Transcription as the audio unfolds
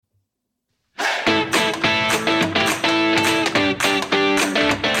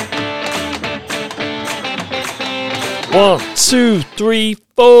1, 2, 3,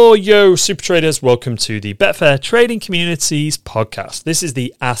 4. Yo, super traders, welcome to the Betfair Trading Communities podcast. This is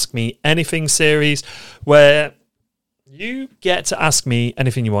the Ask Me Anything series where you get to ask me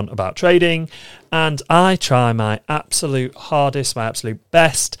anything you want about trading, and I try my absolute hardest, my absolute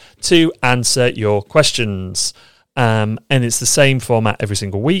best to answer your questions. And it's the same format every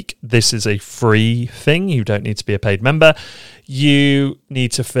single week. This is a free thing. You don't need to be a paid member. You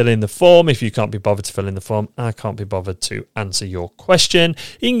need to fill in the form. If you can't be bothered to fill in the form, I can't be bothered to answer your question.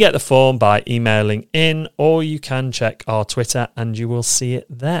 You can get the form by emailing in, or you can check our Twitter and you will see it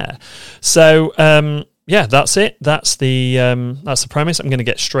there. So, yeah, that's it. That's the premise. I'm going to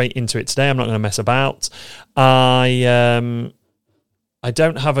get straight into it today. I'm not going to mess about. I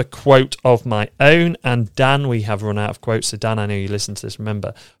don't have a quote of my own, and Dan, we have run out of quotes. So Dan, I know you listen to this.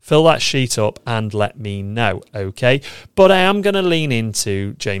 Remember, fill that sheet up and let me know, okay? But I am going to lean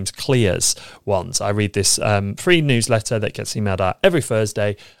into James Clear's ones. I read this free newsletter that gets emailed out every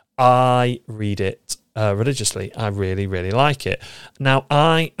Thursday. I read it religiously. I really, really like it. Now,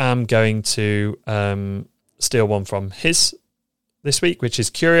 I am going to steal one from his this week, which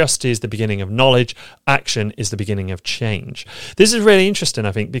is curiosity is the beginning of knowledge, action is the beginning of change. This is really interesting,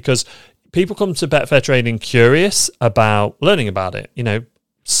 I think, because people come to Betfair Trading curious about learning about it, you know,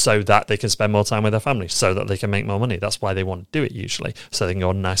 so that they can spend more time with their family, so that they can make more money. That's why they want to do it usually, so they can go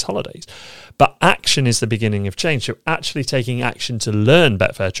on nice holidays. But action is the beginning of change. So actually taking action to learn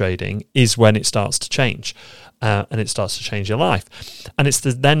Betfair Trading is when it starts to change, and it starts to change your life. And it's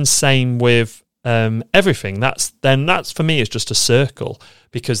the then same with everything. That's for me is just a circle,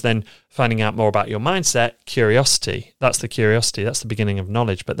 because then finding out more about your mindset, curiosity, that's the beginning of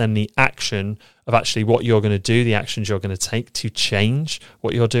knowledge. But then the action of actually what you're going to do, the actions you're going to take to change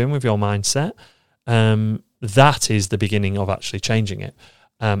what you're doing with your mindset, that is the beginning of actually changing it.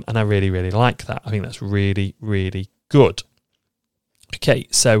 And I really, really like that. I think that's really, really good. Okay,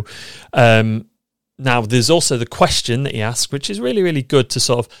 so now there's also the question that he asked, which is really, really good to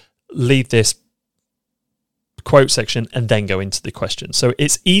sort of leave this quote section and then go into the question. So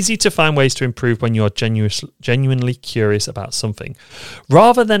it's easy to find ways to improve when you're genuinely curious about something.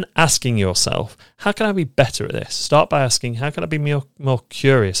 Rather than asking yourself, how can I be better at this? Start by asking, how can I be more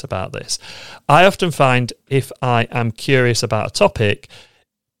curious about this? I often find if I am curious about a topic,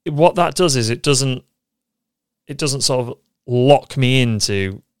 what that does is it doesn't sort of lock me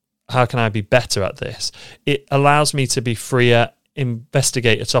into how can I be better at this. It allows me to be freer,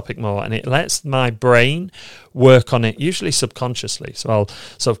 investigate a topic more, and it lets my brain work on it, usually subconsciously. So I'll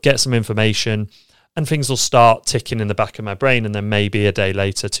sort of get some information and things will start ticking in the back of my brain, and then maybe a day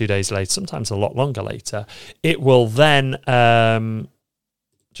later, 2 days later, sometimes a lot longer later, it will then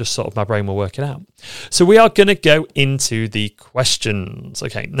just sort of my brain will work it out. So we are going to go into the questions.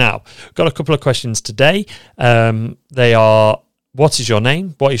 Okay, now got a couple of questions today. They are: what is your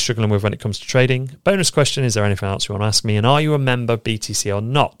name? What are you struggling with when it comes to trading? Bonus question, is there anything else you want to ask me? And are you a member of BTC or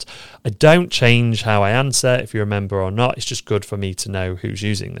not? I don't change how I answer if you're a member or not. It's just good for me to know who's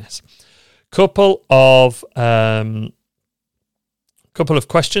using this. Couple of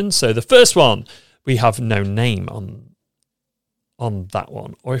questions. So the first one, we have no name on that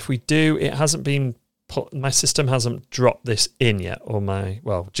one. Or if we do, it hasn't been put, my system hasn't dropped this in yet, or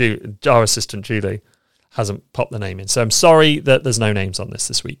our assistant Julie hasn't popped the name in. So I'm sorry that there's no names on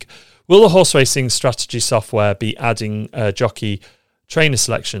this week. Will the horse racing strategy software be adding jockey trainer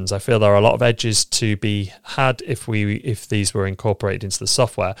selections? I feel there are a lot of edges to be had if these were incorporated into the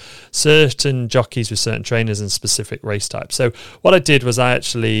software. Certain jockeys with certain trainers and specific race types. So what I did was I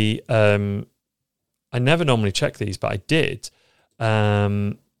actually, I never normally check these, but I did.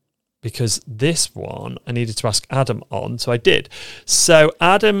 Because this one I needed to ask Adam on, so I did. So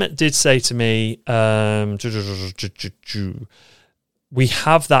Adam did say to me, we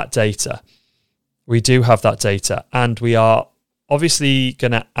have that data. We do have that data, and we are obviously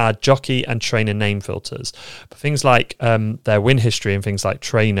going to add jockey and trainer name filters. But things like their win history and things like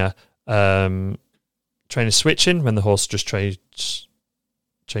trainer switching, when the horse just change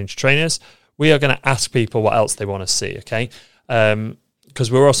trainers, we are going to ask people what else they want to see, okay? Because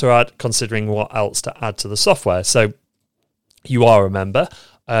we're also considering what else to add to the software. So you are a member,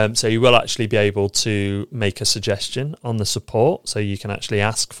 so you will actually be able to make a suggestion on the support, so you can actually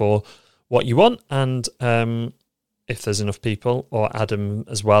ask for what you want, and if there's enough people, or Adam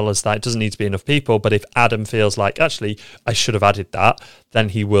as well as that, it doesn't need to be enough people, but if Adam feels like, actually, I should have added that, then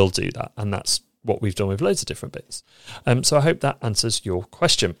he will do that, and that's what we've done with loads of different bits. So I hope that answers your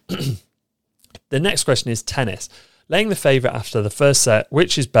question. The next question is tennis. Laying the favourite after the first set,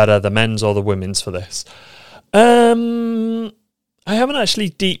 which is better, the men's or the women's for this? I haven't actually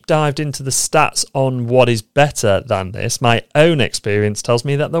deep dived into the stats on what is better than this. My own experience tells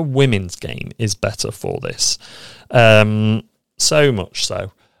me that the women's game is better for this. So much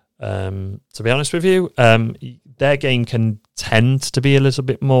so. To be honest with you, their game can tend to be a little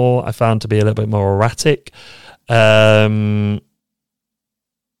bit more, I found to be a little bit more erratic. Yeah,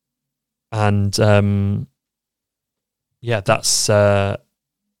 that's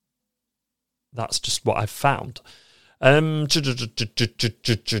just what I've found. Okay,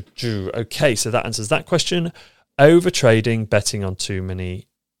 so that answers that question. Over trading, betting on too many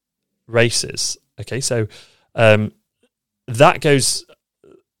races. Okay, so that goes,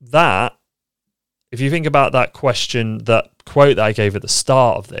 that, if you think about that question, that quote that I gave at the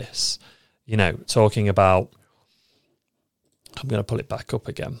start of this, talking about, I'm going to pull it back up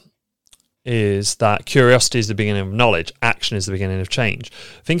again, is that curiosity is the beginning of knowledge, action is the beginning of change.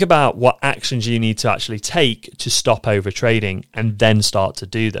 Think about what actions you need to actually take to stop over trading and then start to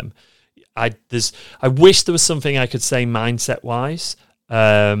do them. I wish there was something I could say mindset wise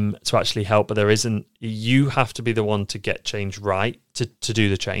to actually help, but there isn't. You have to be the one to get change right, to do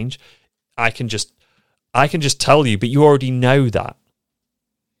the change. I can just tell you, but you already know that.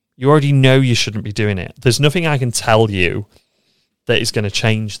 You already know you shouldn't be doing it. There's nothing I can tell you that is going to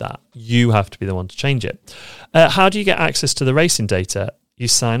change that. You have to be the one to change it. How do you get access to the racing data? You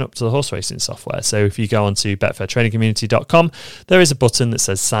sign up to the horse racing software. So if you go onto betfairtrainingcommunity.com, there is a button that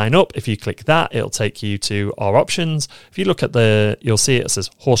says sign up. If you click that, it'll take you to our options. If you look at you'll see it says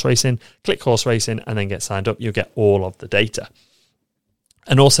horse racing. Click horse racing and then get signed up. You'll get all of the data.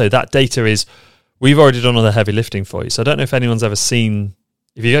 And also that data we've already done all the heavy lifting for you. So I don't know if anyone's ever seen,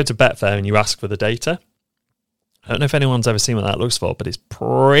 if you go to Betfair and you ask for the data, I don't know if anyone's ever seen what that looks for, but it's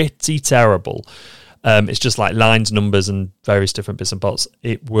pretty terrible. It's just like lines, numbers, and various different bits and bobs.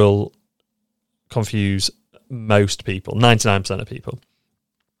 It will confuse most people, 99% of people.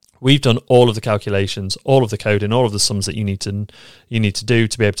 We've done all of the calculations, all of the coding, all of the sums that you need to do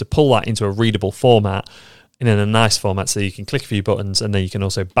to be able to pull that into a readable format, in a nice format, so you can click a few buttons and then you can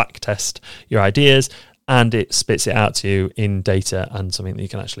also back test your ideas, and it spits it out to you in data and something that you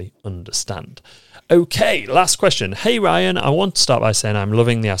can actually understand. Okay, last question. Hey, Ryan, I want to start by saying I'm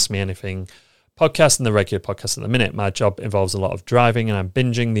loving the Ask Me Anything podcast and the regular podcast at the minute. My job involves a lot of driving and I'm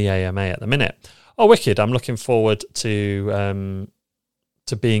binging the AMA at the minute. Oh, wicked. I'm looking forward to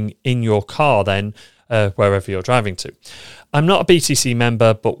being in your car then, wherever you're driving to. I'm not a BTC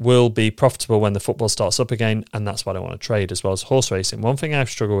member, but will be profitable when the football starts up again, and that's what I want to trade, as well as horse racing. One thing I've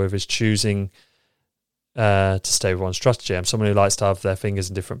struggled with is choosing to stay with one strategy. I'm someone who likes to have their fingers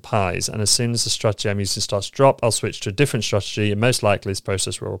in different pies, and as soon as the strategy I'm using starts to drop, I'll switch to a different strategy, and most likely this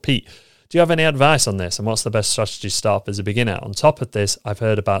process will repeat. Do you have any advice on this, and what's the best strategy to start as a beginner? On top of this, I've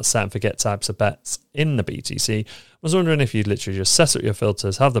heard about set and forget types of bets in the BTC. I was wondering if you'd literally just set up your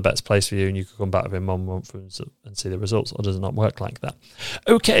filters, have the bets placed for you, and you could come back within 1 month and see the results, or does it not work like that?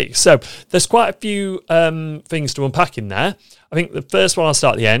 Okay, so there's quite a few things to unpack in there. I think the first one, I'll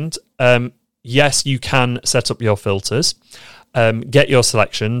start at the end. Yes, you can set up your filters, get your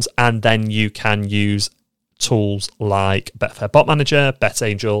selections, and then you can use tools like Betfair Bot Manager,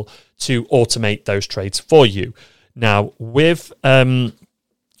 BetAngel to automate those trades for you. Now, with a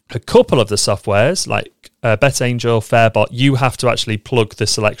couple of the softwares like BetAngel, Fairbot, you have to actually plug the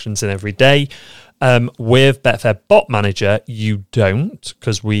selections in every day. With Betfair Bot Manager, you don't,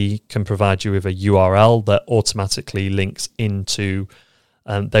 because we can provide you with a URL that automatically links into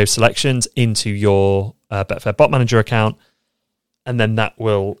those selections into your Betfair Bot Manager account, and then that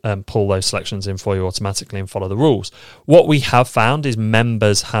will pull those selections in for you automatically and follow the rules. What we have found is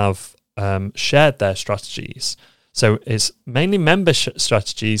members have shared their strategies. So it's mainly member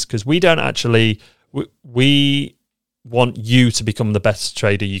strategies, because we don't actually... We want you to become the best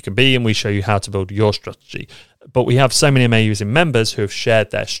trader you can be, and we show you how to build your strategy. But we have so many amazing members who have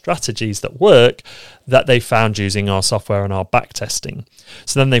shared their strategies that work that they found using our software and our back testing.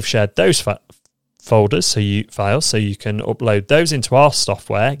 So then they've shared those folders, files, so you can upload those into our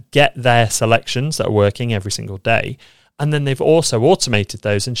software, get their selections that are working every single day, and then they've also automated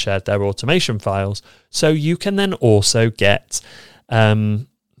those and shared their automation files, so you can then also get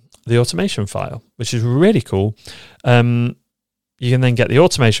the automation file, which is really cool. You can then get the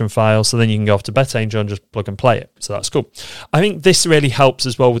automation file, so then you can go off to BetAngel and just plug and play it. So that's cool. I think this really helps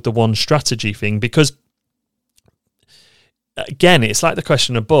as well with the one strategy thing, because again, it's like the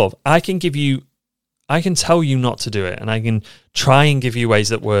question above. I can tell you not to do it, and I can try and give you ways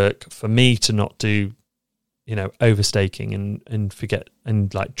that work for me to not do, overstaking and forget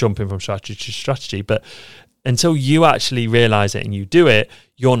and like jumping from strategy to strategy. But until you actually realize it and you do it,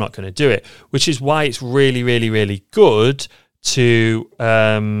 you're not going to do it, which is why it's really, really, really good to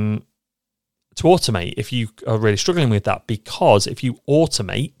automate if you are really struggling with that, because if you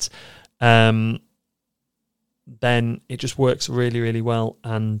automate, then it just works really, really well,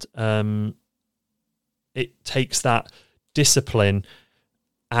 and it takes that discipline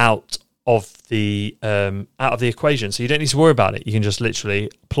out of the equation. So you don't need to worry about it. You can just literally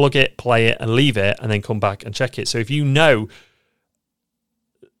plug it, play it, and leave it, and then come back and check it. So if you know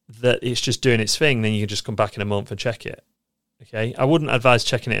that it's just doing its thing, then you can just come back in a month and check it. Okay, I wouldn't advise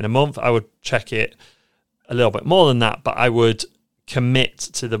checking it in a month. I would check it a little bit more than that, but I would commit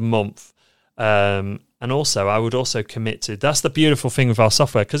to the month. And also, I would also commit to, that's the beautiful thing with our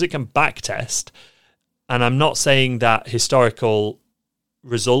software, because it can backtest. And I'm not saying that historical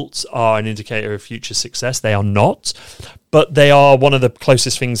results are an indicator of future success. They are not, but they are one of the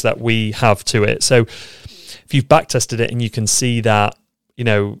closest things that we have to it. So if you've backtested it and you can see that,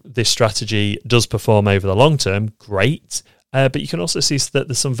 this strategy does perform over the long term, great. But you can also see that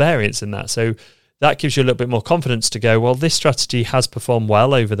there's some variance in that. So that gives you a little bit more confidence to go, well, this strategy has performed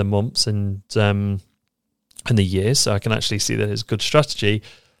well over the months and the years. So I can actually see that it's a good strategy.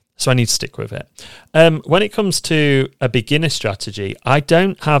 So I need to stick with it. When it comes to a beginner strategy, I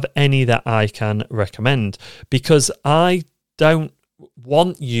don't have any that I can recommend, because I don't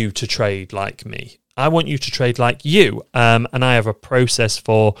want you to trade like me. I want you to trade like you. And I have a process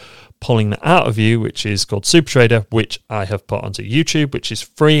for pulling that out of you, which is called Super Trader, which I have put onto YouTube, which is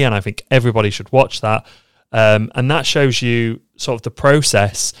free. And I think everybody should watch that. And that shows you sort of the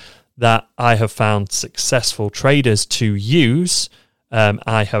process that I have found successful traders to use.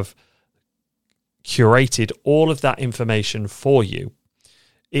 I have curated all of that information for you.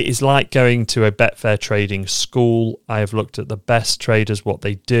 It is like going to a Betfair trading school. I have looked at the best traders, what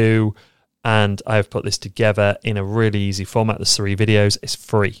they do, and I have put this together in a really easy format. There's 3 videos. It's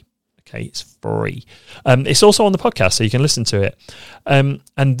free. Okay, it's free. It's also on the podcast, so you can listen to it. And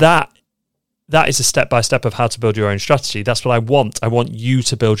that is a step-by-step of how to build your own strategy. That's what I want. I want you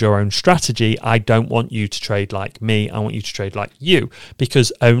to build your own strategy. I don't want you to trade like me. I want you to trade like you,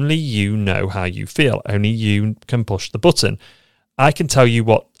 because only you know how you feel. Only you can push the button. I can tell you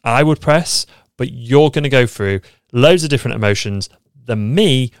what I would press, but you're going to go through loads of different emotions than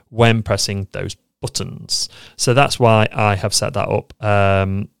me when pressing those buttons. So that's why I have set that up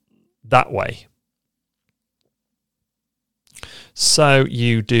that way. So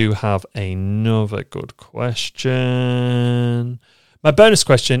you do have another good question. My bonus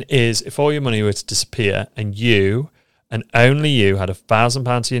question is, if all your money were to disappear and you and only you had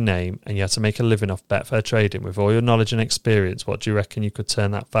 £1,000 to your name and you had to make a living off Betfair trading with all your knowledge and experience, what do you reckon you could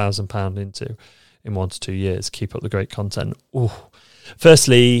turn that £1,000 into in 1 to 2 years? Keep up the great content. Ooh.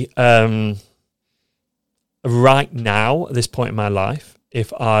 Firstly, right now, at this point in my life,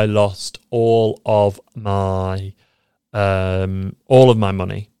 if I lost all of my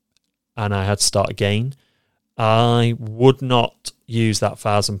money and I had to start again, I would not use that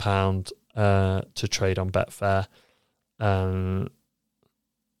 £1,000 to trade on Betfair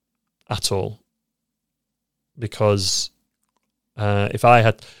at all, because if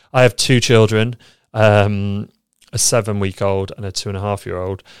I have 2 children, a 7-week-old and a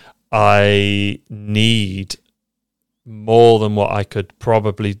 2.5-year-old, I need more than what I could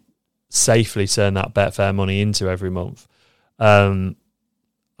probably safely turn that Betfair money into every month.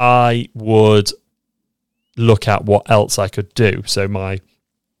 I would look at what else I could do. So I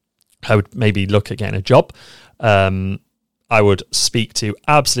would maybe look at getting a job. I would speak to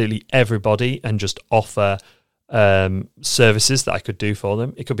absolutely everybody and just offer services that I could do for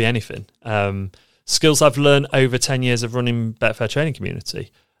them. It could be anything. Skills I've learned over 10 years of running Betfair Training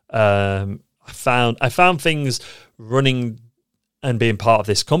Community. I found things running and being part of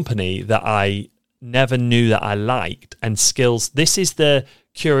this company that I never knew that I liked, and skills. This is the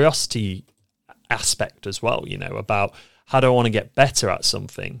curiosity aspect as well, about how do I want to get better at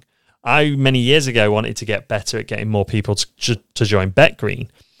something. I, many years ago, wanted to get better at getting more people to join BetGreen.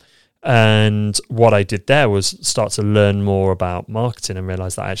 And what I did there was start to learn more about marketing and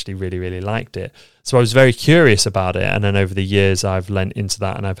realize that I actually really, really liked it. So I was very curious about it. And then over the years, I've lent into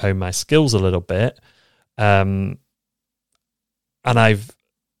that and I've honed my skills a little bit. And I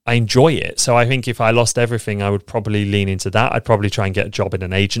enjoy it. So I think if I lost everything, I would probably lean into that. I'd probably try and get a job in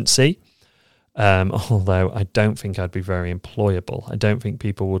an agency. Although I don't think I'd be very employable. I don't think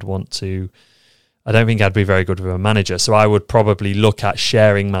people would want to. I don't think I'd be very good with a manager. So I would probably look at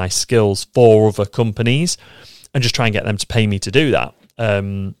sharing my skills for other companies and just try and get them to pay me to do that.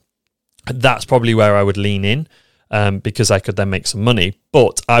 That's probably where I would lean in, because I could then make some money.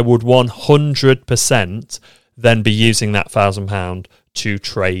 But I would 100% then be using that £1,000 to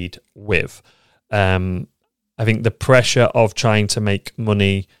trade with. And I think the pressure of trying to make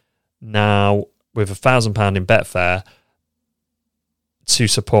money now with £1,000 in Betfair to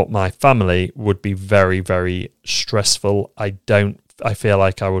support my family would be very, very stressful. I feel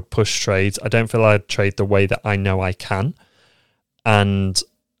like I would push trades. I don't feel I'd trade the way that I know I can. And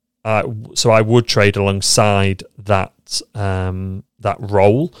so I would trade alongside that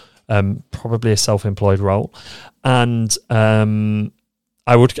role, probably a self-employed role. And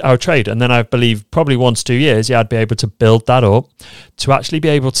I would trade. And then I believe probably 1 to 2 years, I'd be able to build that up to actually be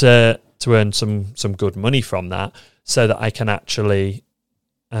able to earn some good money from that, so that I can actually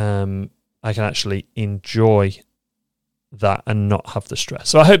enjoy that and not have the stress.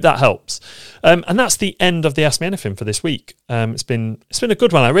 So I hope that helps. And that's the end of the Ask Me Anything for this week. It's been a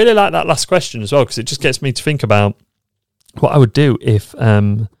good one. I really like that last question as well, because it just gets me to think about what I would do if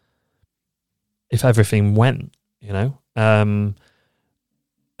everything went,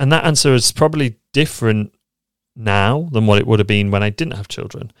 and that answer is probably different now than what it would have been when I didn't have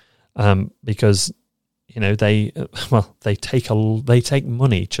children, because they take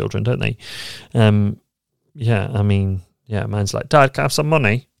money, children, don't they? Mine's like, Dad, can I have some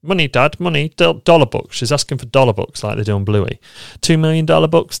money? Money, Dad, money, dollar books. She's asking for dollar books like they do on Bluey. $2 million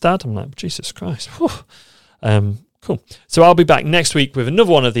books, Dad? I'm like, Jesus Christ. Cool. So I'll be back next week with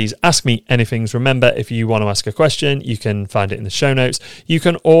another one of these Ask Me Anythings. Remember, if you want to ask a question, you can find it in the show notes. You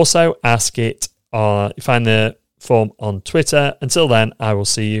can also ask it, find the form on Twitter. Until then, I will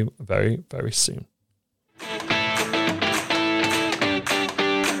see you very, very soon.